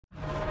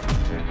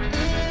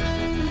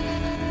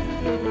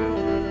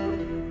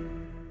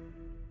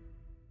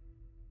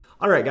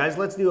All right, guys,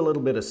 let's do a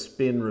little bit of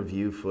spin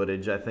review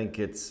footage. I think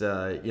it's,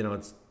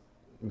 it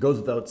goes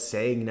without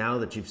saying now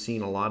that you've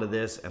seen a lot of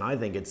this, and I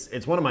think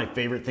it's one of my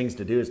favorite things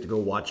to do is to go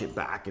watch it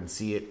back and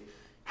see it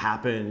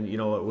happen. You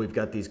know, we've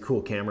got these cool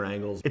camera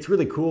angles. It's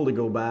really cool to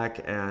go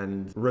back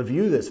and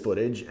review this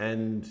footage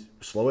and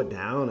slow it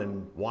down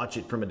and watch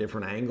it from a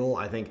different angle.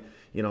 I think,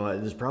 you know,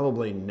 there's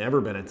probably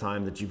never been a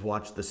time that you've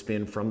watched the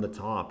spin from the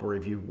top, or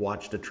if you've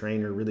watched a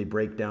trainer really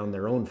break down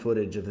their own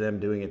footage of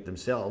them doing it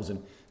themselves.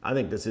 And I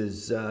think this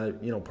is,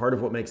 part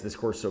of what makes this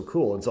course so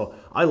cool. And so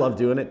I love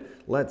doing it.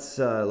 Let's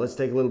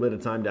take a little bit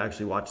of time to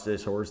actually watch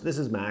this horse. This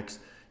is Max.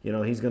 You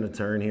know, he's going to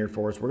turn here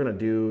for us. We're going to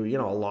do,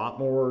 a lot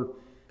more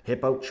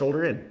hip out,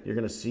 shoulder in. You're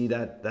going to see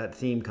that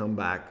theme come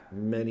back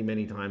many,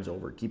 many times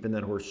over. Keeping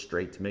that horse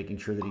straight, making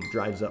sure that he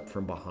drives up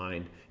from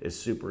behind is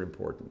super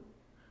important.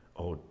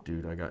 Oh,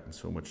 dude, I got in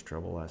so much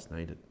trouble last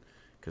night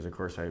because, of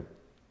course, I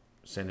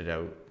sent it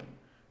out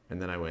and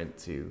then I went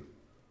to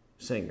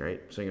sing,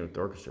 right? Singing with the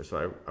orchestra.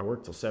 So I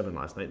worked till 7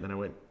 last night, and then I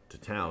went to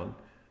town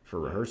for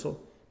rehearsal,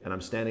 and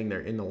I'm standing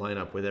there in the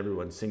lineup with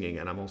everyone singing,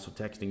 and I'm also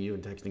texting you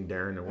and texting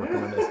Darren and working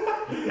on this.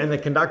 And the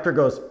conductor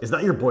goes, "Is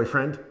that your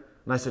boyfriend?"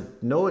 And I said,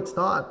 "No, it's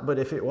not, but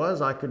if it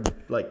was, I could,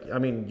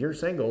 you're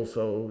single,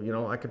 so,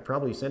 I could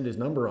probably send his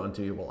number on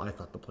to you." Well, I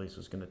thought the place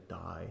was going to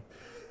die.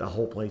 The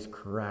whole place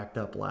cracked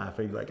up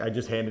laughing. Like, I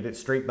just handed it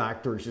straight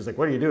back to her. She's like,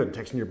 "What are you doing,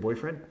 texting your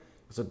boyfriend?"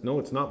 I said, "No,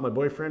 it's not my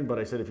boyfriend, but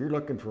I said, if you're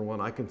looking for one,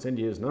 I can send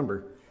you his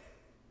number."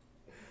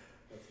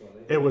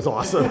 It was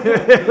awesome.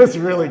 It was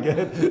really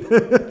good.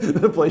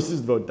 The place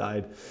just about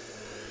died.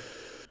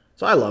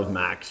 So I love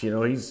Max.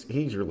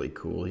 He's really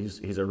cool.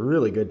 He's a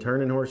really good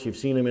turning horse. You've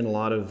seen him in a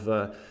lot of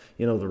the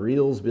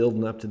reels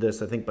building up to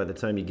this. I think by the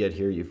time you get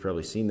here, you've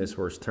probably seen this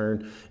horse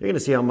turn. You're going to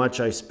see how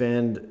much I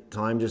spend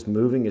time just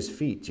moving his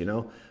feet.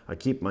 I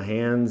keep my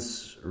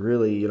hands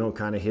really,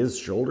 kind of his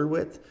shoulder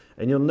width.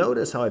 And you'll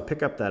notice how I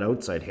pick up that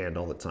outside hand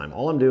all the time.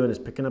 All I'm doing is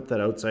picking up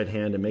that outside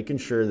hand and making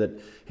sure that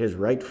his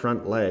right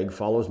front leg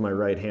follows my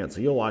right hand.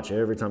 So you'll watch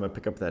every time I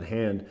pick up that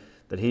hand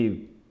that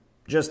he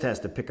just has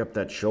to pick up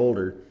that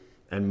shoulder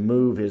and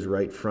move his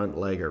right front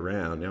leg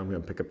around. Now I'm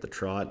going to pick up the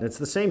trot. And it's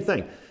the same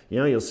thing.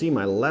 You'll see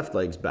my left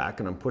leg's back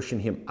and I'm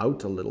pushing him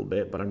out a little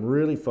bit, but I'm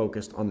really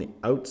focused on the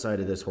outside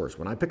of this horse.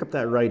 When I pick up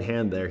that right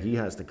hand there, he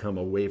has to come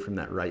away from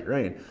that right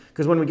rein.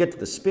 Because when we get to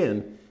the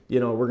spin,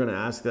 we're going to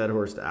ask that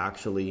horse to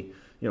actually,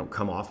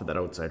 come off of that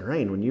outside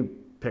rein. When you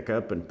pick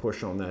up and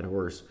push on that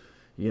horse,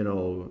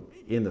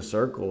 in the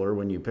circle, or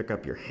when you pick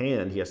up your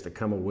hand, he has to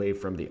come away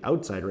from the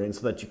outside rein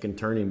so that you can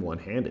turn him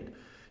one-handed.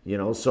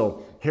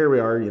 So here we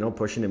are,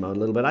 pushing him out a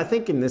little bit. I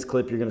think in this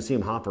clip, you're going to see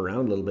him hop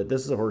around a little bit.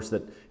 This is a horse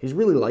that he's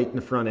really light in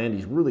the front end.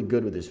 He's really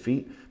good with his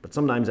feet, but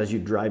sometimes as you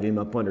drive him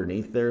up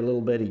underneath there a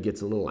little bit, he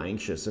gets a little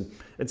anxious, and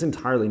it's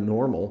entirely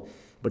normal,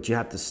 but you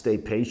have to stay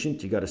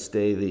patient. You got to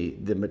stay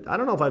I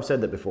don't know if I've said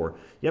that before.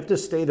 You have to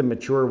stay the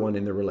mature one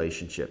in the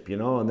relationship,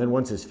 and then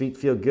once his feet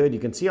feel good, you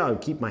can see how I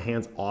keep my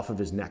hands off of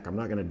his neck. I'm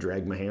not going to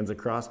drag my hands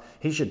across.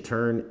 He should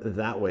turn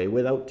that way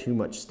without too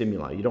much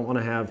stimuli. You don't want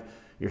to have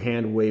your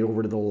hand way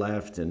over to the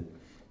left and,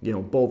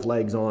 both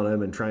legs on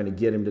him and trying to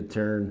get him to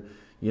turn,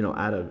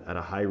 at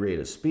a high rate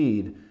of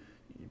speed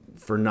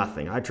for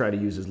nothing. I try to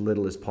use as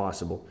little as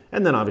possible.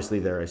 And then obviously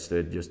there I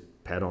stood, just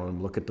pet on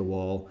him, look at the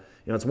wall.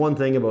 It's one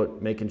thing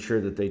about making sure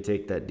that they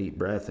take that deep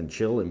breath and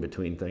chill in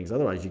between things.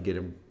 Otherwise, you get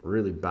them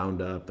really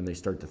bound up and they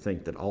start to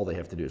think that all they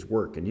have to do is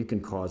work, and you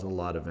can cause a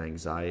lot of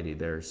anxiety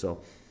there.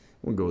 So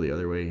we'll go the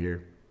other way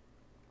here.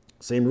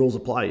 Same rules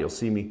apply. You'll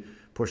see me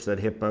push that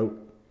hip out,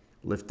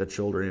 lift that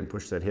shoulder in,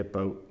 push that hip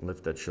out,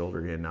 lift that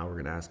shoulder in. Now we're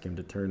going to ask him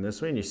to turn this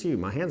way. And you see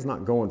my hand's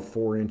not going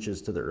 4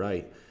 inches to the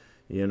right.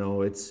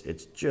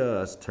 It's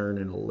just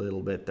turning a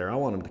little bit there. I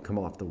want him to come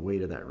off the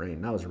weight of that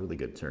rein. That was a really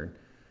good turn.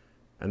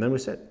 And then we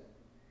sit.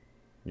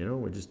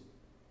 We just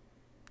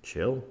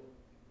chill,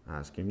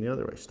 ask him the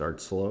other way. Start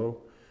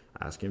slow,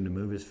 ask him to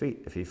move his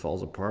feet. If he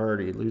falls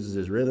apart or he loses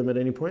his rhythm at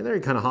any point there,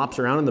 he kind of hops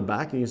around in the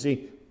back, and you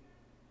see,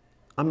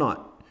 I'm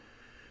not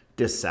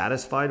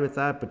dissatisfied with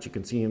that, but you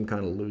can see him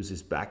kind of lose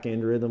his back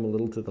end rhythm a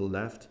little to the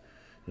left.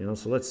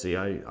 So let's see.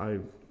 I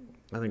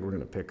think we're going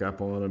to pick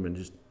up on him and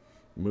just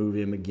move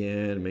him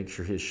again, make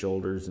sure his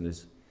shoulders and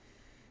his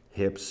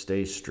hips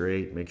stay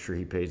straight, make sure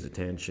he pays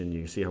attention.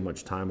 You see how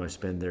much time I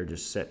spend there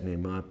just setting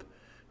him up.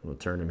 We'll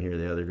turn him here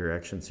the other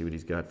direction, see what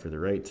he's got for the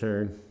right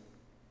turn.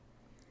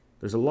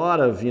 There's a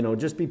lot of,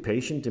 just be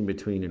patient in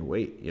between and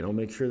wait.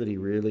 Make sure that he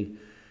really,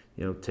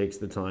 takes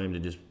the time to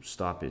just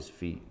stop his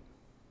feet.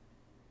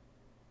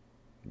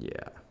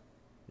 Yeah.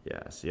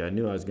 See, I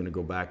knew I was going to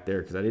go back there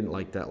because I didn't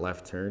like that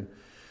left turn.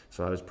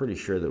 So I was pretty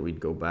sure that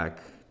we'd go back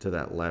to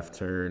that left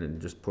turn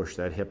and just push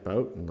that hip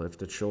out and lift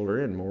the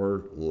shoulder in.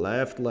 More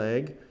left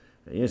leg.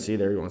 And you see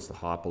there he wants to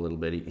hop a little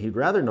bit. He'd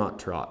rather not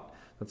trot.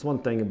 That's one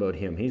thing about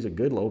him. He's a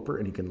good loper,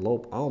 and he can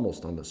lope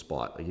almost on the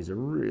spot. Like, he's a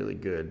really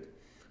good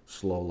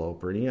slow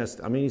loper.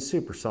 And he's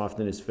super soft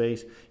in his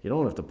face. You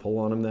don't have to pull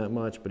on him that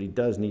much, but he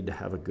does need to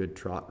have a good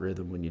trot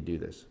rhythm when you do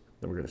this.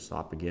 Then we're going to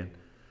stop again.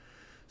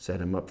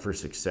 Set him up for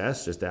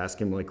success. Just ask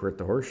him like we're at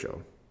the horse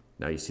show.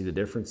 Now you see the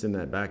difference in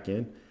that back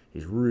end.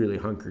 he's really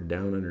hunkered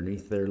down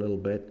underneath there a little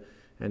bit,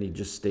 and he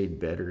just stayed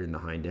better in the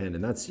hind end.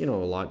 And that's, you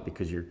know, a lot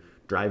because you're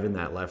driving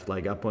that left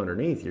leg up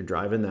underneath. You're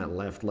driving that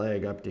left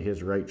leg up to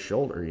his right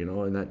shoulder, you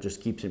know, and that just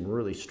keeps him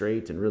really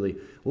straight and really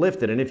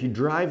lifted. And if you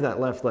drive that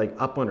left leg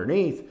up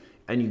underneath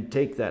and you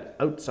take that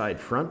outside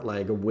front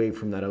leg away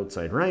from that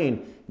outside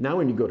rein, now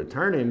when you go to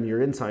turn him,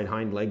 your inside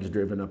hind leg's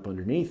driven up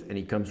underneath and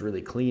he comes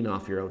really clean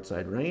off your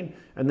outside rein,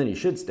 and then he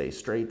should stay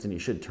straight and he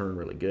should turn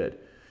really good,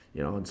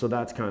 you know. And so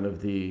that's kind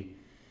of the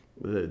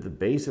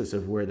basis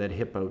of where that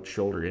hip out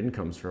shoulder in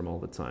comes from all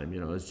the time, you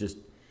know, is just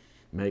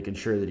making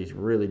sure that he's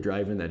really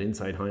driving that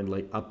inside hind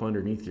leg up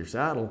underneath your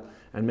saddle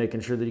and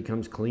making sure that he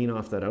comes clean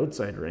off that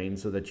outside rein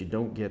so that you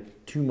don't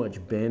get too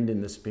much bend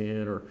in the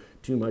spin or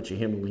too much of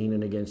him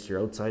leaning against your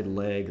outside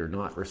leg or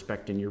not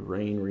respecting your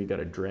rein where you got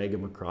to drag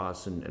him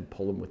across and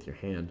pull him with your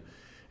hand.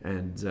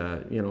 And,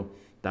 you know,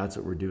 that's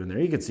what we're doing there.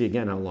 You can see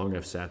again how long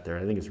I've sat there.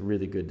 I think it's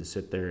really good to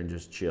sit there and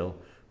just chill.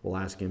 We'll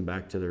ask him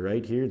back to the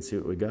right here and see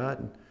what we got.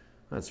 And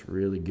that's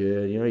really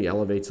good. You know, he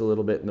elevates a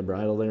little bit in the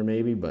bridle there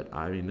maybe, but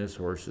I mean, this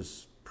horse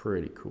is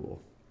pretty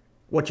cool.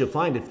 What you'll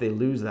find if they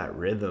lose that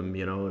rhythm,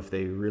 you know, if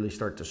they really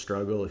start to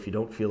struggle, if you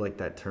don't feel like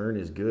that turn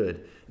is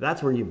good,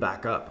 that's where you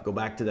back up. Go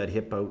back to that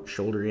hip out,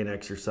 shoulder in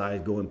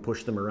exercise, go and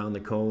push them around the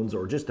cones,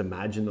 or just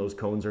imagine those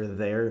cones are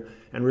there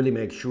and really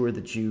make sure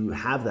that you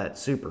have that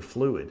super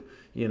fluid.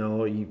 You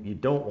know, you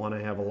don't want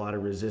to have a lot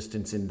of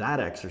resistance in that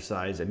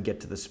exercise and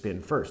get to the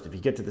spin first. If you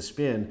get to the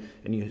spin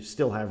and you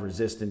still have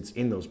resistance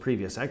in those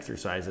previous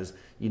exercises,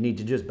 you need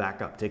to just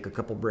back up, take a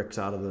couple bricks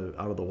out of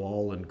the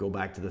wall and go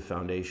back to the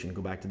foundation,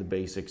 go back to the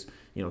basics,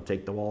 you know,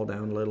 take the wall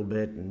down a little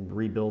bit and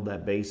rebuild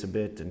that base a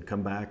bit and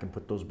come back and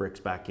put those bricks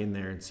back in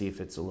there and see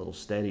if it's a little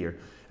steadier.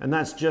 And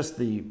that's just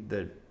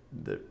the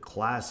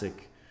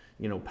classic,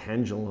 you know,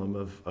 pendulum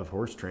of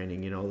horse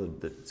training, you know,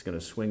 that it's going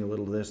to swing a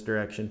little this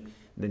direction,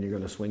 then you're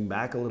going to swing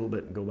back a little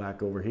bit and go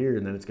back over here,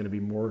 and then it's going to be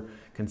more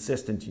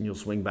consistent and you'll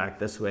swing back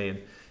this way, and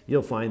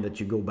you'll find that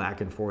you go back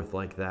and forth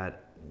like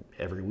that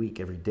every week,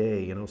 every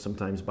day, you know,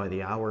 sometimes by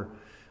the hour.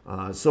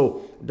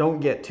 So don't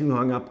get too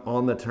hung up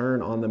on the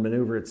turn, on the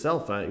maneuver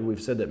itself.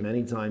 We've said that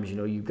many times, you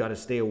know, you've got to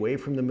stay away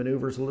from the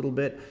maneuvers a little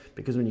bit,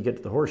 because when you get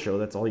to the horse show,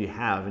 that's all you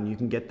have, and you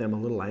can get them a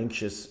little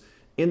anxious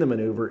in the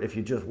maneuver if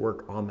you just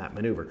work on that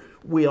maneuver.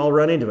 We all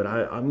run into it.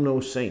 I'm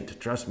no saint,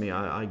 trust me.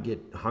 I get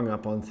hung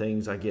up on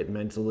things. I get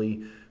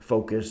mentally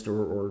focused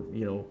or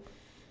you know,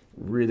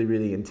 really,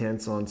 really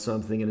intense on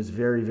something, and it's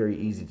very, very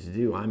easy to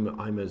do.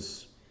 I'm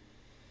as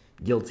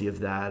guilty of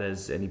that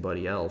as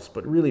anybody else,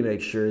 but really make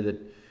sure that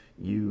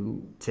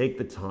you take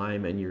the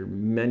time and you're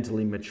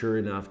mentally mature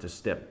enough to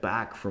step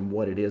back from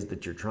what it is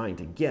that you're trying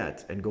to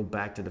get and go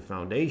back to the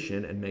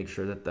foundation and make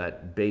sure that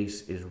that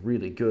base is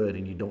really good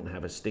and you don't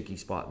have a sticky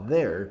spot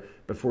there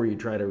before you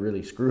try to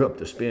really screw up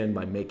the spin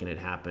by making it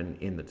happen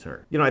in the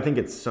turn. You know, I think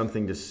it's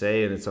something to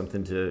say and it's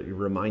something to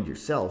remind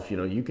yourself. You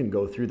know, you can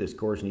go through this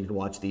course and you can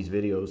watch these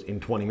videos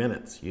in 20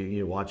 minutes.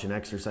 You watch an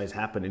exercise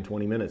happen in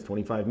 20 minutes,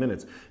 25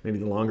 minutes. Maybe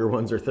the longer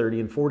ones are 30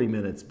 and 40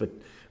 minutes, but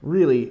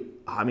really,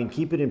 I mean,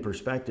 keep it in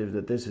perspective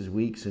that this is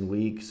weeks and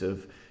weeks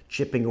of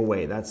chipping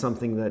away. That's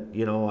something that,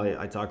 you know,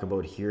 I talk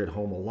about here at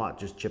home a lot.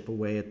 Just chip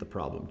away at the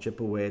problem, chip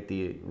away at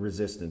the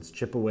resistance,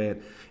 chip away at,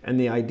 and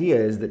the idea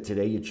is that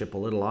today you chip a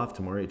little off,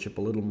 tomorrow you chip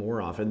a little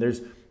more off, and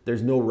there's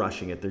no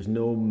rushing it. There's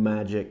no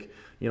magic.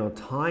 You know,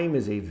 time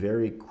is a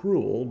very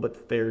cruel but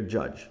fair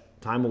judge.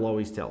 Time will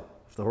always tell.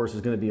 If the horse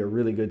is going to be a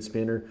really good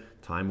spinner,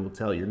 time will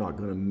tell. You're not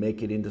going to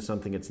make it into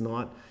something it's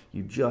not.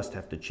 You just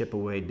have to chip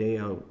away day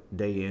out,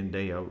 day in,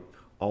 day out,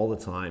 all the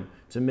time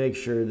to make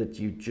sure that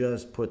you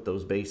just put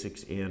those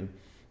basics in.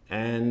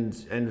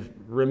 And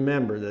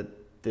remember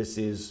that this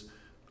is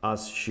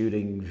us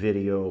shooting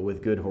video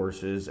with good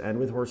horses and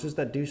with horses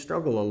that do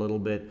struggle a little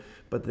bit,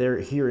 but they're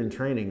here in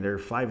training. They're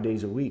 5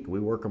 days a week. We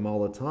work them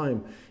all the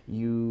time.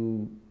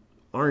 You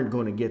aren't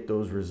going to get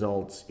those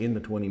results in the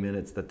 20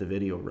 minutes that the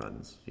video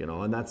runs, you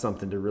know, and that's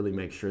something to really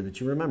make sure that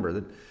you remember,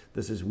 that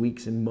this is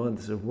weeks and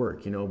months of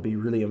work. You know, be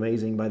really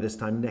amazing by this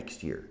time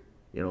next year.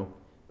 You know,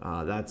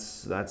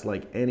 that's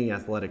like any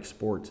athletic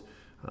sport,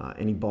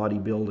 any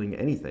bodybuilding,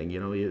 anything,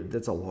 you know,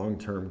 that's a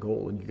long-term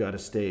goal, and you got to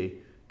stay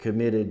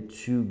committed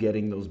to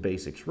getting those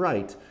basics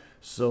right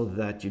so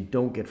that you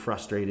don't get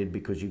frustrated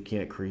because you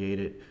can't create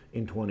it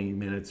in 20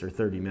 minutes or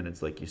 30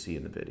 minutes like you see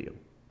in the video.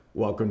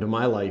 Welcome to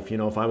my life. You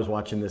know, if I was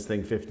watching this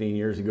thing 15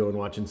 years ago and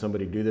watching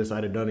somebody do this,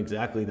 I'd have done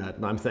exactly that.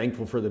 And I'm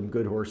thankful for the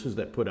good horses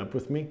that put up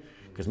with me,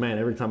 because man,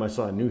 every time I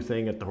saw a new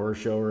thing at the horse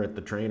show or at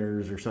the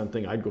trainers or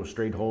something, I'd go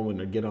straight home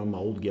and I'd get on my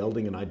old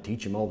gelding and I'd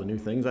teach him all the new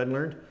things I'd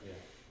learned.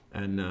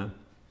 Yeah. And,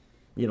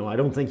 you know, I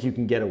don't think you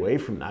can get away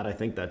from that. I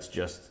think that's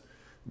just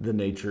the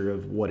nature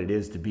of what it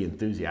is to be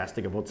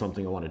enthusiastic about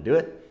something and want to do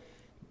it.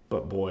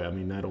 But boy, I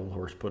mean, that old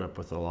horse put up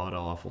with a lot of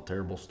awful,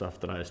 terrible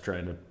stuff that I was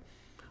trying to,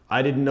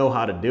 I didn't know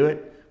how to do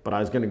it, but I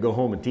was going to go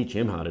home and teach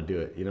him how to do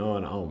it, you know,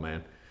 and oh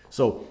man.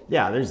 So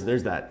yeah,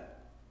 there's that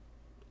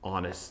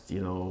honest,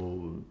 you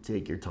know,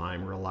 take your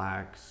time,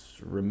 relax,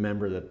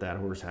 remember that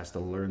horse has to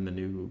learn the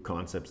new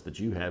concepts that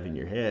you have in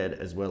your head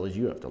as well as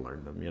you have to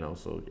learn them, you know.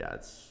 So yeah,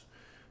 it's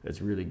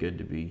it's really good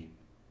to be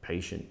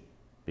patient,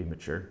 be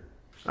mature.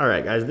 All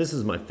right, guys, this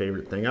is my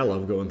favorite thing. I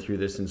love going through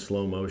this in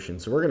slow motion.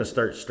 So we're gonna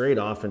start straight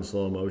off in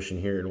slow motion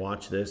here and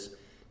watch this,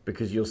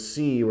 because you'll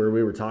see where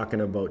we were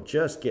talking about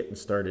just getting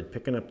started,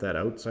 picking up that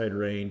outside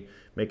rein,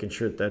 making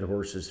sure that that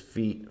horse's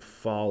feet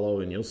follow,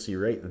 and you'll see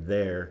right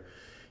there,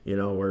 you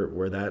know,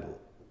 where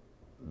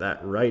that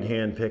right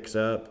hand picks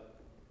up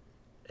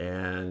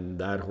and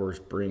that horse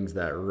brings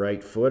that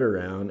right foot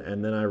around,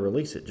 and then I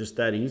release it just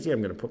that easy.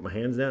 I'm gonna put my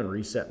hands down,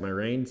 reset my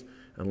reins,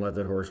 and let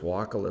that horse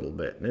walk a little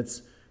bit. And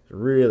it's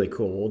really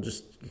cool. We'll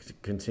just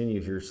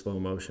continue here slow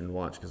motion,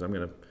 watch, because I'm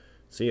gonna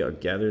see, I'll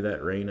gather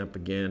that rein up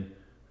again,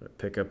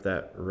 pick up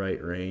that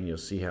right rein. You'll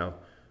see how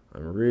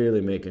I'm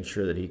really making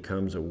sure that he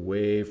comes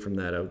away from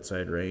that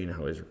outside rein,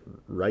 how his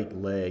right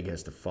leg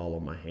has to follow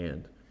my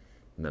hand.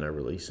 And then I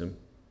release him,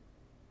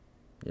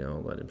 you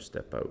know, let him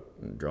step out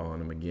and draw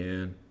on him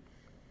again.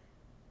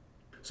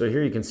 So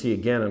here you can see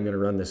again, I'm going to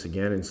run this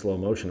again in slow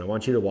motion. I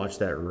want you to watch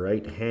that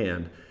right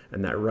hand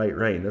and that right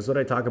rein. This is what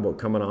I talk about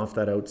coming off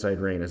that outside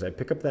rein. As I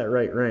pick up that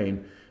right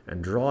rein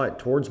and draw it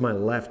towards my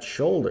left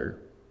shoulder,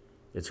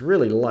 it's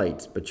really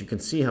light, but you can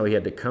see how he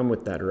had to come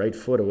with that right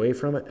foot away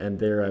from it. And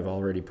there I've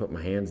already put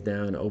my hands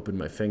down, opened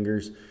my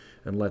fingers,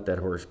 and let that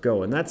horse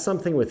go. And that's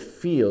something with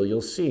feel.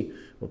 You'll see,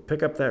 we'll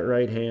pick up that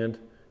right hand,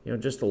 you know,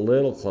 just a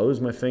little, close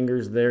my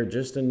fingers there,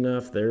 just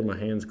enough there, my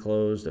hands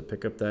closed to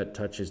pick up that,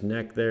 touch his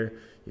neck there.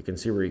 You can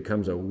see where he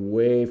comes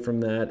away from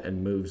that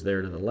and moves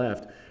there to the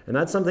left. And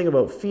that's something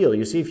about feel.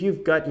 You see, if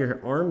you've got your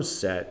arms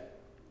set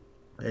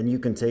and you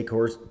can take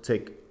hold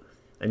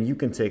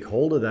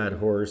of that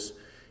horse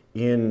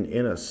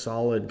in a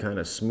solid kind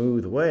of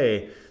smooth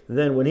way,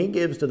 then when he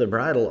gives to the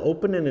bridle,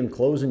 opening and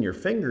closing your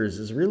fingers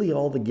is really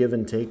all the give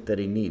and take that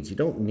he needs. You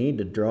don't need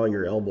to draw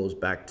your elbows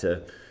back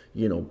to,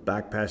 you know,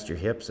 back past your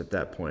hips at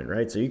that point,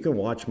 right? So you can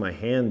watch my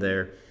hand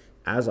there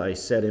as I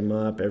set him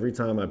up. Every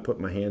time I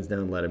put my hands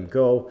down, let him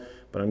go,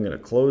 but I'm going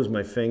to close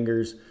my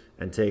fingers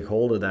and take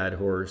hold of that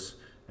horse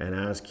and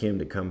ask him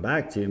to come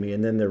back to me.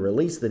 And then the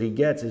release that he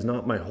gets is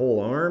not my whole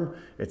arm.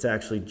 It's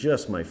actually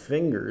just my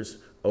fingers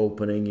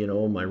opening, you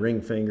know, my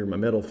ring finger, my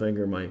middle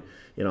finger,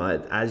 you know,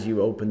 as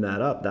you open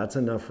that up, that's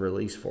enough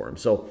release for him.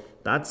 So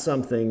that's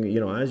something, you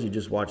know, as you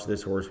just watch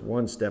this horse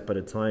one step at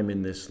a time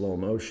in this slow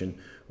motion,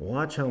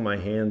 watch how my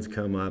hands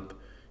come up.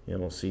 You know,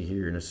 we'll see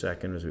here in a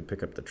second as we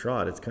pick up the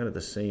trot, it's kind of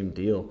the same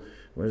deal.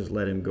 We'll just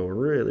let him go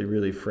really,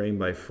 really frame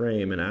by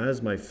frame. And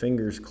as my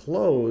fingers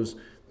close,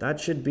 that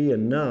should be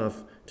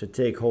enough to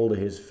take hold of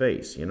his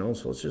face, you know.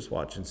 So let's just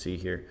watch and see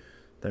here.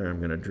 There, I'm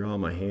going to draw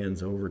my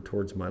hands over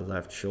towards my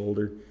left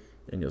shoulder,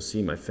 and you'll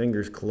see my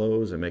fingers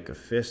close. I make a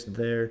fist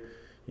there,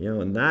 you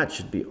know, and that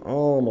should be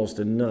almost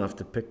enough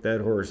to pick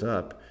that horse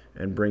up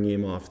and bring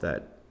him off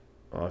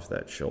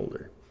that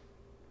shoulder.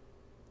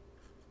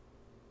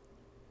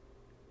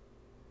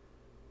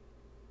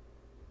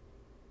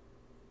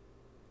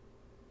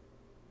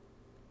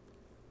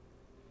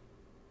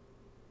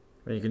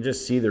 And you can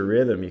just see the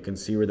rhythm. You can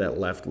see where that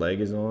left leg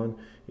is on.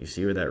 You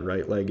see where that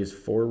right leg is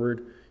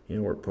forward. You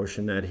know, we're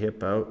pushing that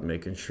hip out,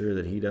 making sure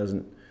that he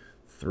doesn't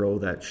throw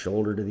that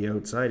shoulder to the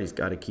outside. He's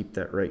got to keep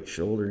that right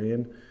shoulder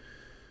in.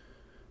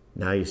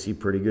 Now you see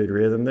pretty good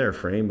rhythm there,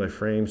 frame by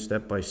frame,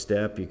 step by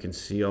step. You can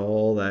see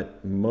all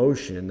that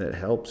motion that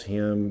helps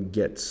him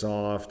get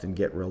soft and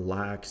get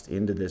relaxed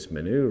into this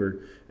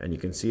maneuver. And you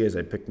can see as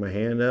I pick my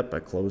hand up, I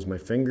close my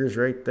fingers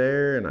right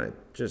there, and I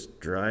just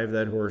drive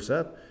that horse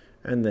up.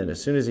 And then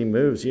as soon as he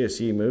moves, you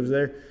see he moves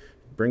there,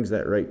 brings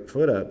that right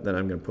foot up, then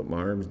I'm going to put my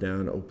arms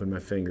down, open my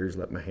fingers,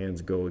 let my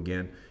hands go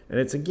again.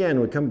 And it's again,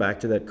 we come back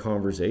to that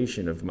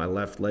conversation of my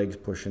left leg's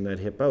pushing that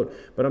hip out,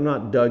 but I'm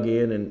not dug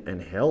in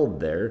and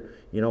held there.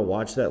 You know,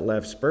 watch that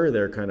left spur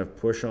there, kind of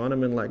push on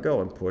him and let go,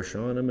 and push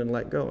on him and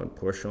let go, and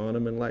push on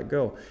him and let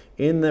go.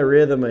 In the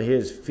rhythm of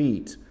his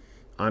feet,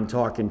 I'm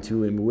talking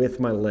to him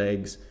with my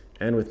legs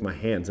and with my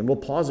hands. And we'll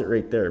pause it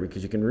right there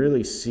because you can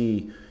really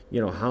see,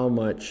 you know, how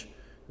much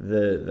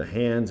the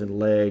hands and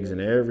legs and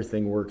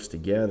everything works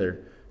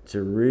together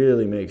to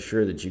really make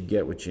sure that you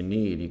get what you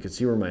need. You can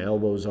see where my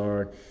elbows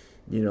are,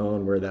 you know,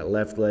 and where that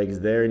left leg is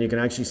there. And you can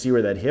actually see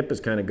where that hip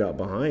has kind of got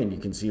behind. You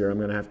can see where I'm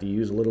going to have to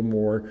use a little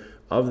more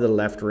of the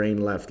left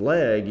rein, left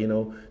leg, you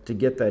know, to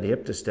get that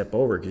hip to step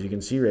over. Because you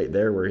can see right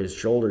there where his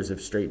shoulders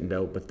have straightened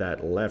out, but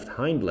that left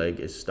hind leg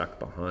is stuck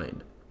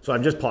behind. So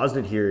I've just paused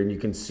it here, and you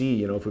can see,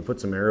 you know, if we put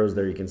some arrows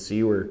there, you can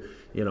see where,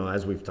 you know,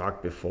 as we've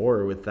talked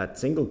before with that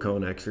single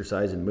cone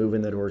exercise and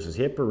moving that horse's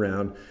hip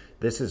around,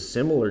 this is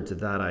similar to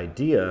that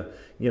idea,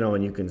 you know,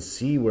 and you can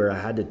see where I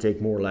had to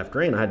take more left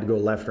rein. I had to go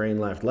left rein,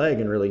 left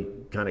leg and really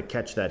kind of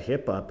catch that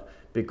hip up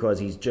because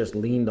he's just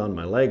leaned on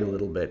my leg a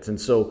little bit.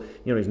 And so,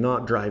 you know, he's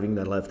not driving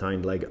that left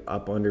hind leg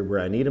up under where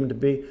I need him to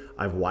be.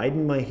 I've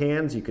widened my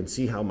hands. You can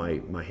see how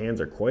my hands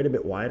are quite a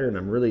bit wider, and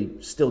I'm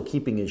really still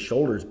keeping his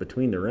shoulders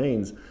between the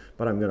reins,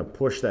 but I'm going to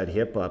push that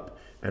hip up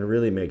and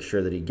really make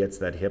sure that he gets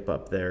that hip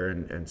up there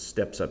and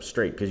steps up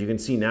straight. Because you can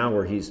see now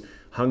where he's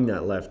hung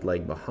that left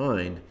leg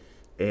behind,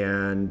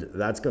 and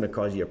that's going to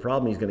cause you a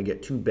problem. He's going to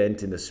get too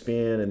bent in the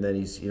spin, and then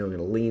he's going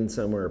to lean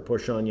somewhere or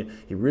push on you.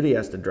 He really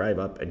has to drive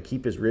up and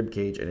keep his rib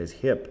cage and his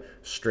hip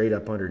straight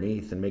up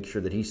underneath and make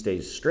sure that he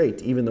stays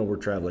straight even though we're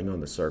traveling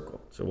on the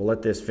circle. So we'll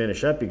let this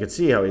finish up. You can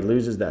see how he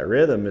loses that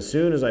rhythm. As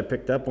soon as I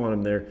picked up on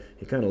him there,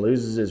 he kind of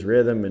loses his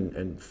rhythm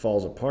and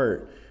falls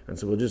apart. And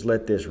so we'll just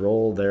let this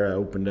roll there. I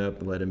opened up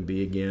and let him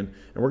be again.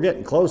 And we're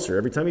getting closer.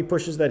 Every time he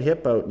pushes that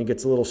hip out and he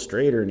gets a little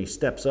straighter and he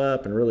steps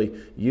up and really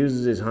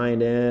uses his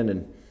hind end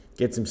and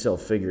gets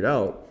himself figured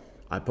out,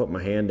 I put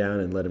my hand down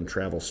and let him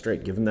travel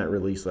straight. Give him that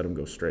release, let him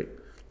go straight.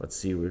 Let's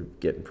see, we're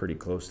getting pretty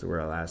close to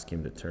where I'll ask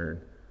him to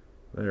turn.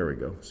 There we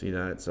go, see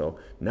that? So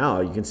now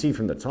you can see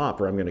from the top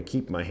where I'm gonna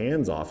keep my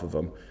hands off of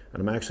him,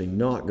 and I'm actually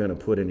not gonna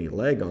put any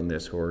leg on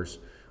this horse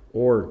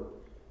or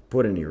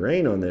put any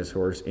rein on this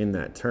horse in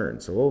that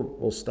turn. So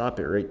we'll stop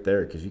it right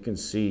there, because you can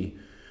see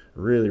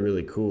really,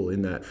 really cool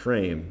in that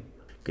frame.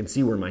 You can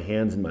see where my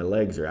hands and my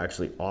legs are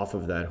actually off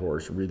of that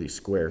horse really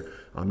square.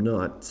 I'm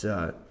not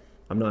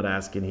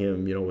asking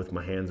him, with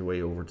my hands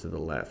way over to the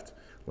left.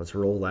 Let's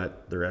roll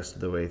that the rest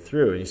of the way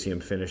through, and you see him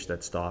finish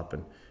that stop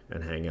and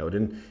hang out.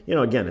 And,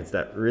 again, it's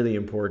that really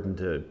important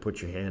to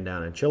put your hand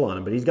down and chill on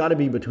him, but he's got to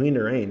be between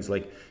the reins.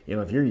 Like,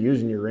 if you're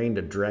using your rein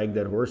to drag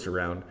that horse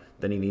around,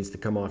 then he needs to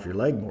come off your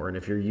leg more. And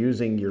if you're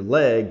using your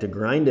leg to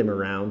grind him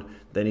around,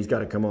 then he's got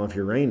to come off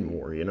your rein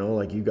more,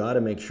 Like, you got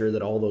to make sure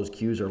that all those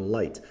cues are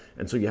light.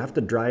 And so you have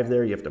to drive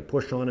there, you have to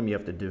push on him, you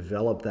have to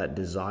develop that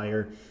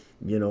desire,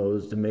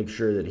 to make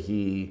sure that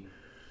he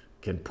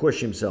can push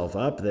himself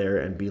up there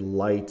and be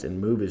light and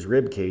move his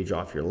rib cage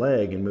off your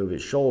leg and move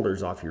his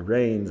shoulders off your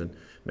reins and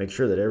make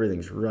sure that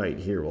everything's right.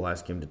 Here, we'll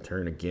ask him to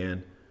turn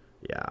again.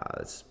 Yeah,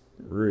 it's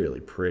really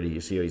pretty.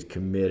 You see how he's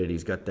committed.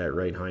 He's got that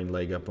right hind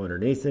leg up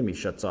underneath him. He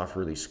shuts off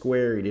really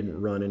square. He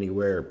didn't run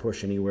anywhere or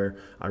push anywhere.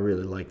 I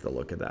really like the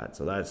look of that.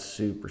 So that's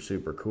super,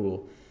 super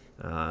cool.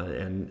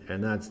 And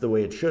that's the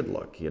way it should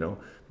look,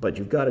 But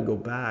you've got to go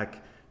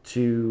back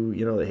to,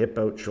 the hip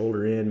out,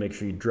 shoulder in, make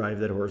sure you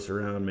drive that horse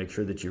around, make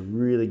sure that you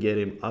really get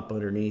him up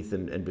underneath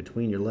and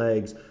between your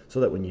legs so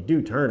that when you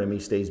do turn him, he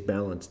stays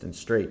balanced and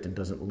straight and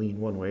doesn't lean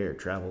one way or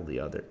travel the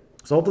other.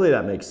 So hopefully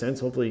that makes sense.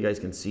 Hopefully you guys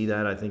can see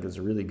that. I think it's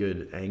a really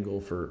good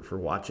angle for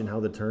watching how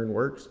the turn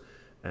works,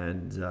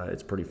 and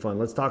it's pretty fun.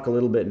 Let's talk a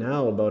little bit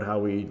now about how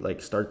we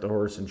start the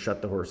horse and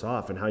shut the horse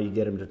off and how you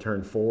get him to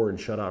turn forward and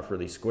shut off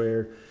really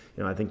square.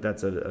 I think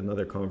that's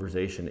another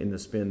conversation in the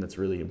spin that's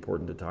really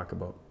important to talk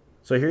about.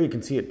 So here you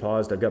can see it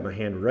paused. I've got my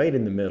hand right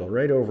in the middle,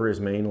 right over his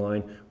main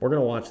line. We're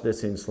going to watch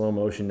this in slow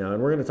motion now,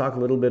 and we're going to talk a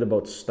little bit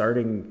about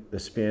starting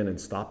the spin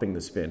and stopping the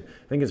spin.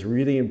 I think it's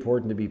really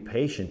important to be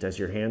patient as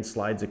your hand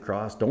slides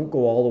across. Don't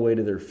go all the way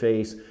to their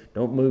face.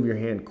 Don't move your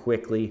hand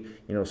quickly.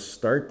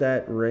 Start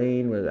that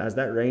rein. As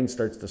that rein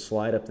starts to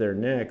slide up their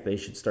neck, they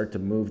should start to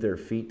move their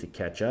feet to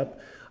catch up.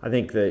 I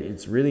think that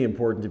it's really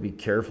important to be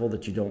careful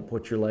that you don't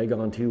put your leg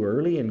on too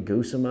early and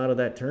goose them out of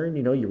that turn.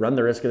 You run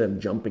the risk of them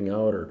jumping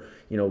out or,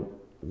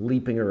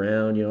 leaping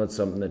around. It's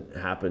something that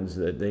happens,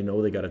 that they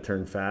know they got to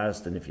turn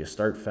fast, and if you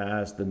start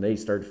fast, then they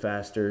start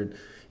faster.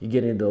 You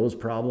get into those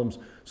problems.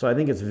 So I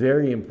think it's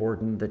very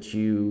important that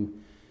you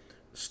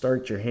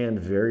start your hand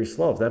very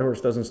slow. If that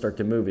horse doesn't start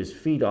to move his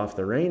feet off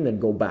the rein, then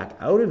go back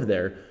out of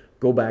there,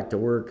 go back to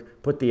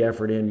work, put the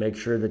effort in, make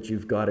sure that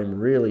you've got him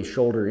really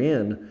shoulder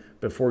in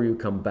before you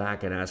come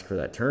back and ask for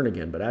that turn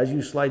again. But as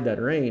you slide that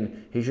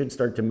rein, he should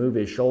start to move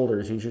his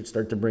shoulders. He should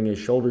start to bring his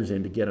shoulders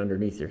in to get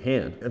underneath your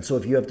hand. And so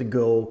if you have to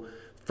go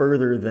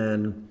further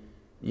than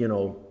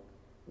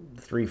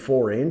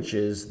 3-4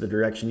 inches the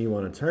direction you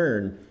want to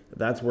turn,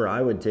 that's where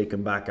I would take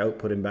him back out,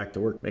 put him back to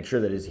work, make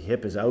sure that his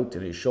hip is out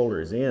and his shoulder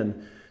is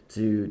in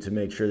to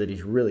make sure that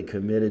he's really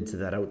committed to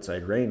that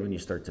outside rein when you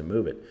start to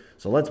move it.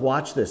 So let's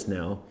watch this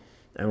now,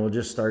 and we'll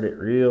just start it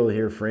real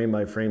here, frame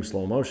by frame,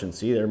 slow motion.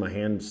 See there, my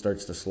hand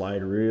starts to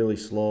slide really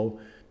slow,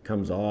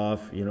 comes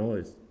off,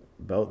 it's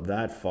about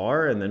that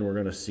far, and then we're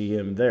going to see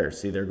him there.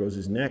 See, there goes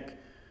his neck.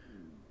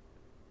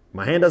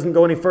 My hand doesn't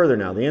go any further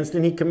now. The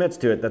instant he commits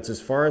to it, that's as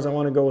far as I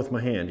want to go with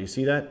my hand. You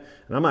see that?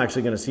 And I'm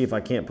actually going to see if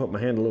I can't put my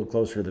hand a little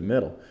closer to the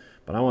middle.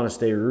 But I want to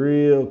stay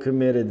real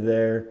committed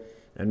there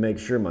and make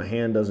sure my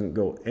hand doesn't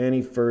go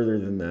any further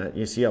than that.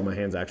 You see how my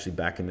hand's actually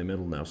back in the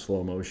middle now,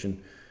 slow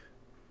motion.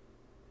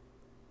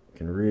 You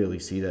can really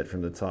see that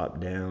from the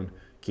top down.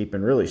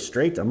 Keeping really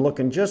straight. I'm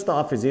looking just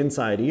off his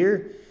inside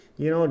ear.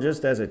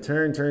 Just as a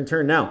turn.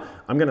 Now,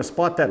 I'm going to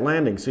spot that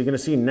landing. So you're going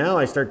to see now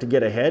I start to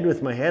get ahead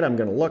with my head. I'm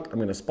going to look, I'm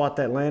going to spot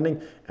that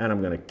landing, and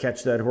I'm going to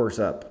catch that horse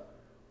up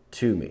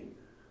to me.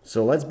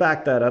 So let's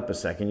back that up a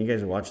second. You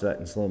guys watch that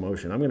in slow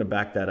motion. I'm going to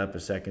back that up a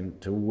second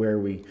to where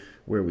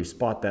we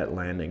spot that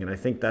landing. And I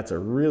think that's a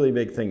really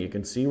big thing. You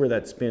can see where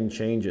that spin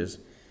changes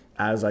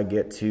as I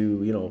get to,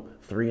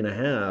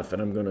 3.5,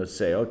 and I'm going to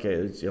say,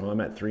 okay, I'm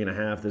at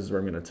 3.5. This is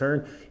where I'm going to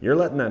turn. You're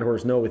letting that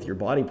horse know with your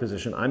body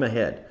position, I'm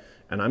ahead.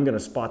 And I'm going to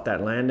spot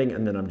that landing,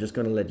 and then I'm just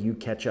going to let you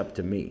catch up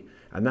to me.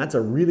 And that's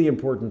a really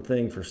important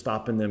thing for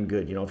stopping them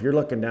good. If you're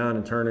looking down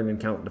and turning and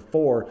counting to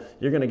 4,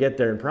 you're going to get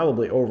there and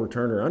probably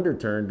overturn or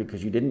underturn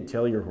because you didn't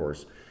tell your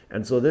horse.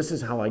 And so this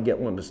is how I get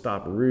one to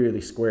stop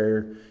really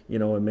square, you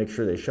know, and make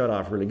sure they shut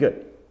off really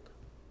good.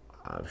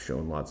 I've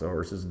shown lots of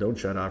horses that don't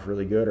shut off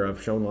really good, or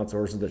I've shown lots of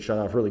horses that shut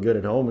off really good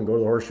at home and go to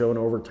the horse show and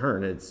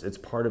overturn. It's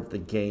part of the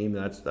game.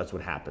 That's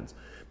what happens.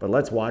 But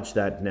let's watch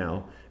that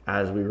now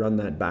as we run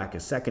that back a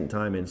second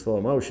time in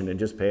slow motion, and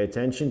just pay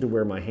attention to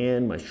where my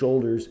hand, my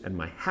shoulders, and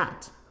my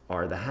hat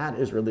are. The hat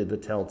is really the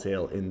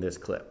telltale in this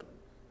clip.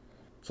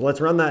 So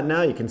let's run that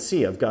now. You can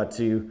see I've got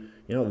to,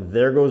 you know,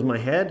 there goes my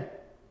head.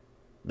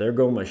 There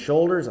go my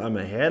shoulders. I'm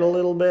ahead a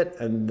little bit,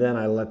 and then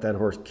I let that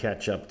horse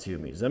catch up to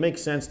me. Does that make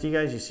sense to you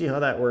guys? You see how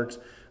that works?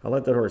 I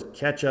let that horse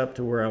catch up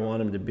to where I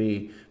want him to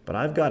be, but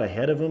I've got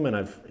ahead of him, and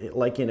I've,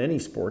 like in any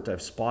sport,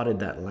 I've spotted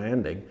that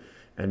landing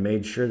and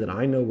made sure that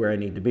I know where I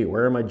need to be.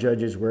 Where are my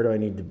judges? Where do I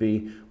need to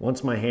be?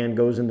 Once my hand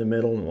goes in the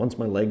middle and once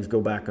my legs go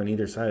back on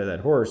either side of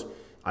that horse,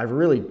 I've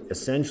really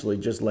essentially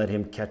just let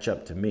him catch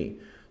up to me.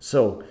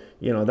 So,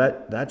 you know,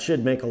 that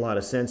should make a lot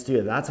of sense to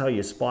you. That's how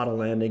you spot a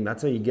landing.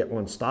 That's how you get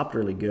one stopped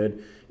really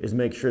good, is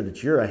make sure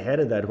that you're ahead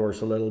of that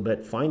horse a little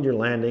bit, find your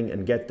landing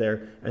and get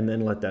there, and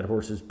then let that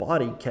horse's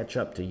body catch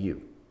up to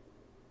you.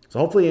 So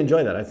hopefully you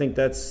enjoy that. I think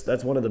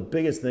that's one of the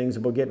biggest things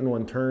about getting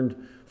one turned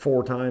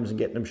 4 times and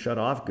getting them shut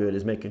off good,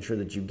 is making sure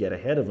that you get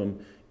ahead of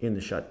them in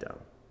the shutdown.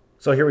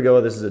 So here we go.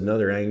 This is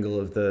another angle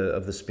of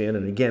the spin.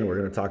 And again, we're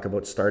going to talk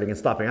about starting and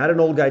stopping. I had an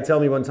old guy tell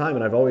me one time,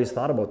 and I've always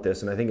thought about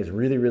this, and I think it's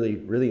really, really,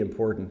 really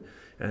important.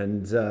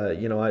 And,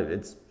 you know,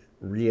 it's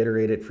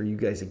reiterate it for you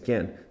guys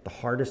again. The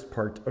hardest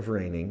part of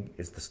reining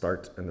is the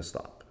start and the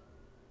stop.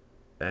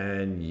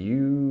 And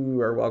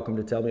you are welcome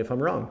to tell me if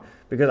I'm wrong,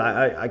 because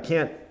I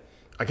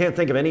can't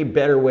think of any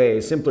better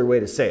way, simpler way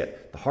to say it.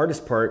 The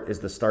hardest part is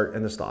the start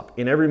and the stop.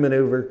 In every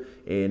maneuver,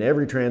 in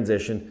every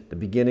transition, the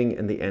beginning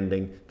and the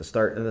ending, the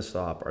start and the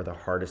stop are the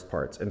hardest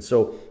parts. And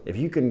so if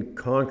you can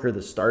conquer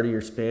the start of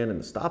your spin and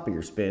the stop of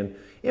your spin,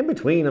 in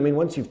between, I mean,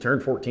 once you've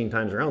turned 14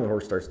 times around, the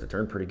horse starts to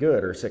turn pretty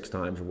good, or 6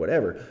 times or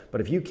whatever.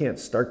 But if you can't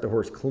start the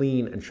horse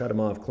clean and shut him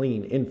off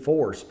clean in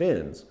 4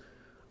 spins,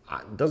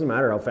 it doesn't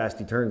matter how fast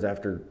he turns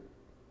after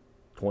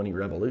 20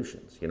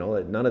 revolutions, you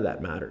know, none of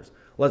that matters.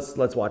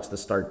 Let's watch the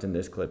start in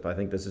this clip. I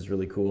think this is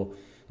really cool.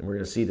 And we're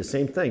going to see the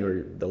same thing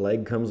where the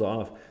leg comes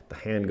off, the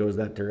hand goes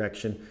that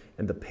direction,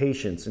 and the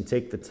patience, and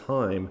take the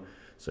time.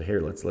 So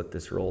here, let's let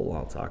this roll.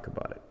 I'll talk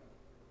about it.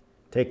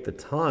 Take the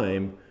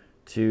time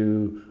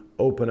to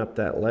open up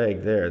that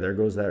leg there. There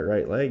goes that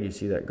right leg. You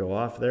see that go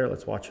off there?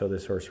 Let's watch how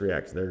this horse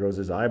reacts. There goes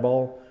his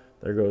eyeball.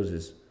 There goes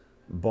his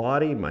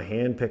body. My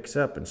hand picks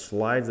up and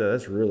slides.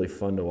 That's really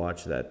fun to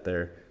watch that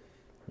there.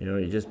 You know,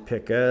 you just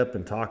pick up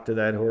and talk to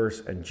that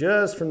horse, and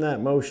just from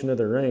that motion of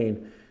the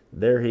rein,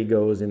 there he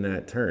goes in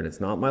that turn. It's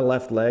not my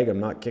left leg. I'm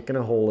not kicking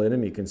a hole in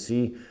him. You can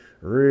see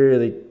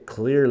really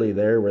clearly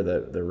there where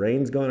the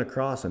rein's gone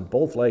across and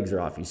both legs are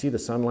off. You see the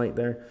sunlight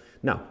there?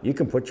 Now, you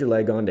can put your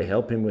leg on to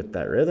help him with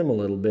that rhythm a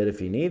little bit if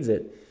he needs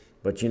it,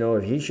 but you know,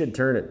 if he should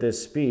turn at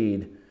this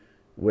speed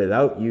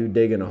without you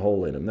digging a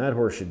hole in him, that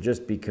horse should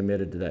just be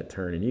committed to that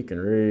turn. And you can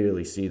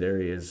really see there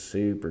he is,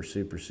 super,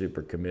 super,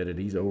 super committed.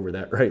 He's over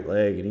that right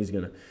leg, and he's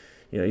gonna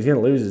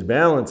lose his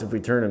balance if we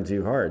turn him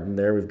too hard. And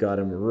there we've got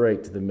him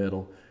right to the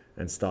middle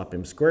and stop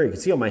him square. You can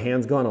see how my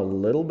hand's gone a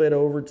little bit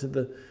over to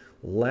the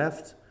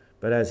left,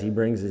 but as he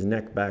brings his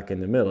neck back in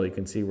the middle, you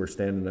can see we're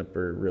standing up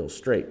real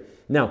straight.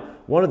 Now,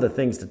 one of the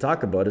things to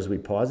talk about as we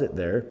pause it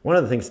there, one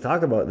of the things to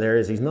talk about there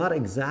is he's not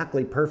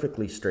exactly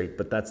perfectly straight,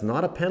 but that's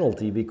not a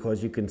penalty,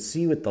 because you can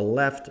see with the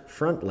left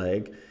front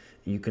leg,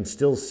 you can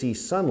still see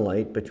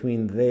sunlight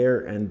between there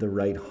and the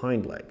right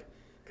hind leg,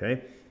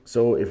 okay?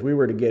 So if we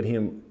were to get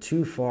him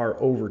too far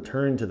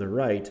overturned to the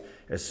right,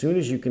 as soon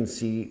as you can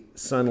see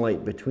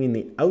sunlight between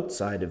the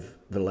outside of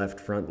the left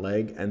front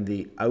leg and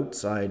the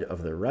outside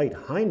of the right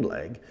hind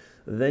leg,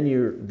 then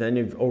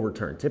you've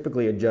overturned.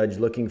 Typically a judge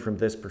looking from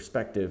this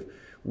perspective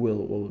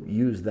will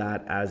use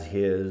that as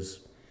his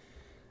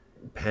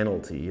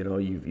penalty. You know,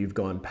 you've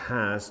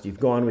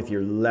gone with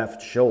your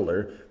left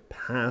shoulder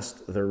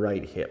past the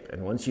right hip.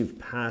 And once you've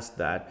passed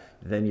that,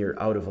 then you're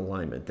out of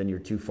alignment, then you're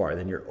too far,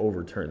 then you're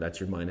overturned. That's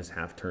your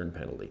 -1/2 turn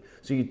penalty.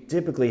 So you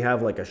typically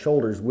have like a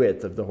shoulder's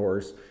width of the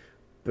horse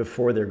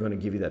before they're going to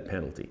give you that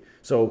penalty.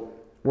 So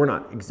we're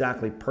not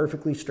exactly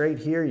perfectly straight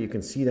here. You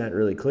can see that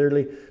really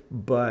clearly,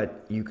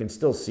 but you can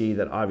still see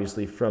that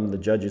obviously from the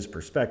judge's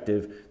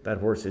perspective, that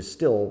horse has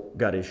still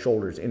got his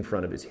shoulders in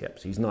front of his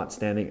hips. He's not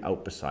standing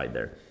out beside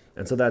there.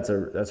 And so that's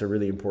a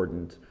really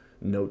important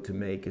note to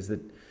make, is that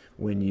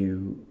when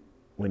you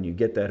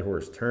get that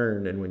horse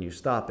turned and when you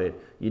stop it,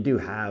 you do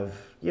have,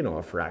 you know,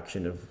 a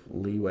fraction of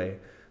leeway.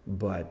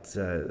 But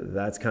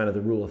that's kind of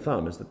the rule of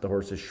thumb, is that the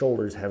horse's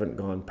shoulders haven't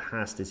gone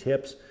past his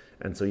hips,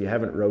 and so you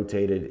haven't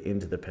rotated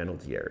into the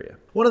penalty area.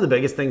 One of the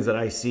biggest things that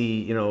I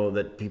see, you know,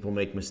 that people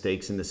make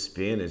mistakes in the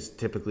spin is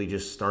typically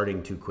just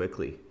starting too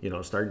quickly, you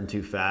know, starting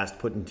too fast,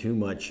 putting too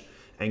much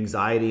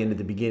anxiety into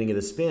the beginning of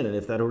the spin. And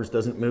if that horse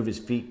doesn't move his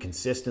feet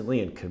consistently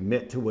and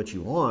commit to what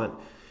you want,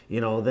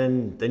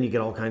 then you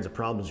get all kinds of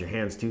problems. Your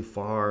hand's too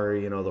far,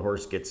 the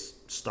horse gets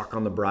stuck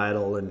on the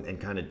bridle and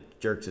kind of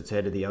jerks its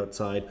head to the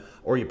outside,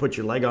 or you put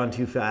your leg on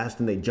too fast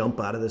and they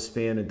jump out of the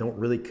spin and don't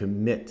really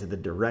commit to the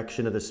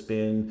direction of the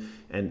spin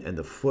and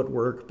the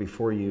footwork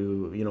before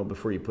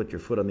you put your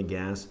foot on the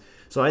gas.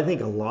 So I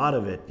think a lot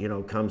of it,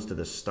 comes to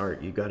the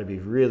start. You got to be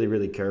really,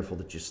 really careful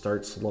that you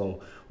start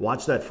slow.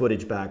 Watch that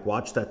footage back,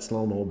 watch that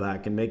slow-mo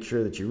back, and make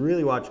sure that you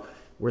really watch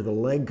where the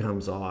leg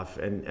comes off,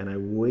 and I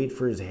wait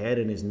for his head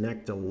and his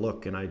neck to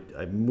look, and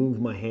I move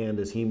my hand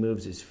as he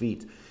moves his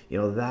feet.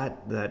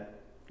 That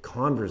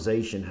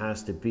conversation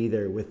has to be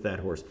there with that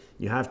horse.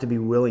 You have to be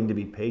willing to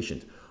be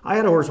patient. I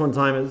had a horse one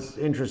time, it was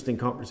an interesting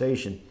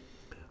conversation.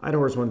 I had a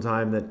horse one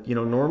time that,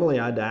 normally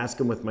I'd ask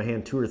him with my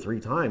hand 2 or 3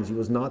 times. He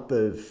was not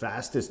the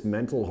fastest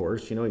mental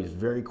horse. He's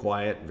very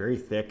quiet, very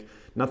thick.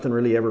 Nothing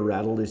really ever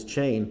rattled his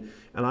chain.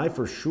 And I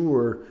for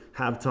sure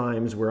have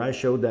times where I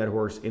showed that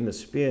horse in the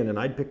spin and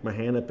I'd pick my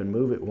hand up and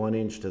move it 1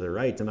 inch to the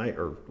right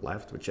or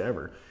left,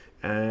 whichever.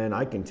 And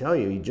I can tell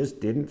you, he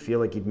just didn't feel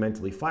like he'd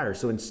mentally fire.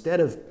 So instead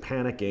of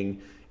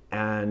panicking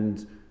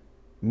and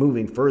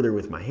moving further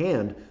with my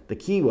hand, the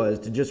key was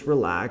to just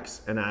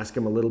relax and ask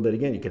him a little bit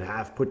again. You could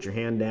put your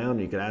hand down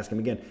and you could ask him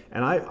again.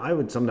 And I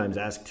would sometimes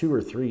ask 2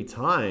 or 3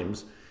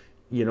 times,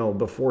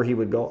 before he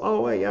would go,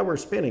 oh, yeah, we're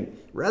spinning.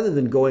 Rather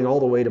than going all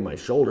the way to my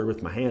shoulder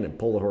with my hand and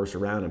pull the horse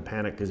around and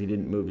panic because he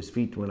didn't move his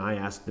feet when I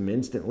asked him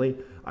instantly,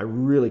 I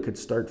really could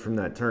start from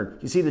that turn.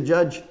 You see, the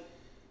judge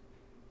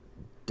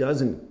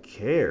doesn't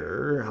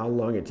care how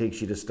long it takes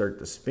you to start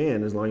the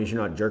spin, as long as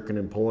you're not jerking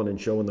and pulling and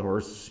showing the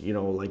horse,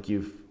 like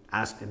you've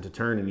asked him to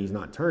turn and he's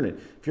not turning.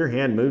 If your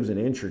hand moves 1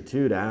 inch or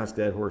 2 to ask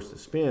that horse to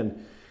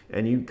spin,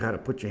 and you kind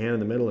of put your hand in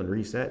the middle and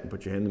reset, and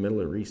put your hand in the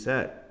middle and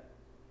reset,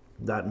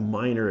 that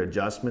minor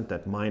adjustment,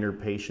 that minor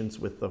patience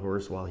with the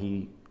horse while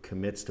he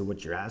commits to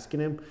what you're asking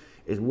him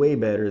is way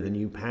better than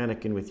you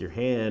panicking with your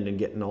hand and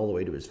getting all the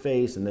way to his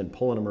face and then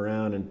pulling him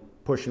around and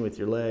pushing with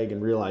your leg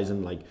and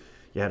realizing like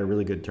you had a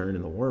really good turn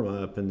in the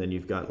warm-up and then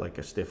you've got like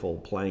a stiff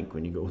old plank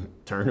when you go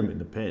turn him in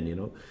the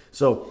pen,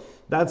 So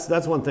that's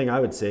one thing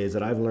I would say is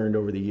that I've learned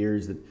over the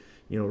years that,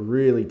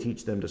 really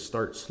teach them to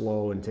start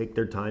slow and take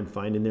their time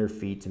finding their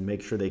feet and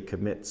make sure they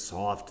commit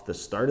soft to the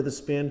start of the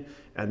spin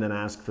and then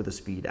ask for the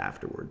speed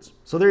afterwards.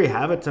 So there you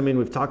have it. I mean,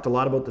 we've talked a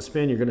lot about the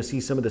spin. You're going to see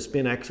some of the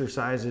spin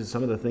exercises,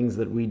 some of the things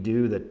that we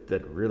do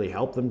that really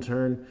help them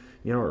turn,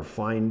 or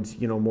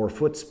find, more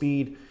foot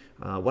speed.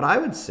 What I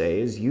would say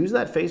is use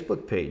that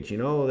Facebook page.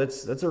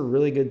 That's a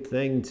really good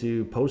thing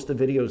to post the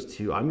videos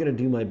to. I'm going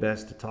to do my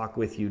best to talk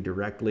with you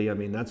directly. I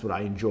mean, that's what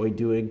I enjoy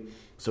doing.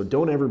 So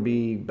don't ever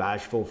be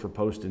bashful for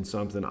posting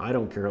something. I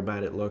don't care how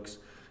bad it looks.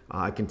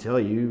 I can tell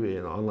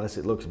you, unless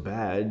it looks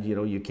bad,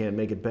 you can't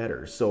make it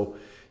better. So,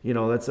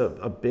 that's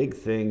a big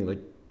thing. Like,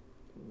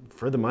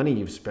 for the money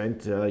you've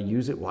spent,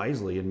 use it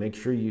wisely and make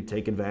sure you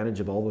take advantage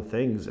of all the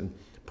things and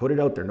put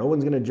it out there. No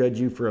one's going to judge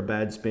you for a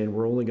bad spin.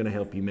 We're only going to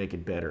help you make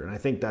it better. And I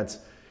think that's,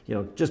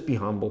 just be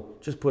humble.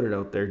 Just put it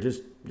out there.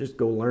 Just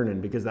go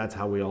learning, because that's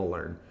how we all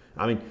learn.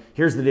 I mean,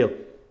 here's the deal.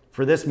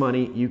 For this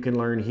money, you can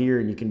learn here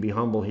and you can be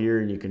humble here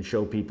and you can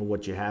show people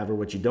what you have or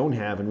what you don't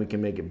have and we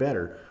can make it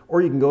better.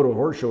 Or you can go to a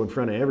horse show in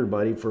front of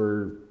everybody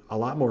for a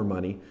lot more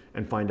money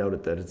and find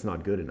out that it's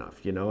not good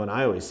enough, And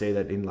I always say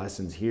that in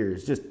lessons here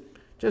is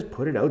just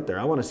put it out there.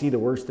 I want to see the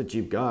worst that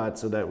you've got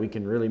so that we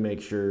can really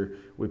make sure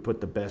we put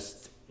the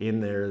best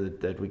in there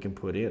that we can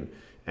put in.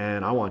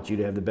 And I want you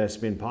to have the best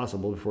spin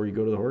possible before you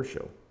go to the horse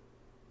show.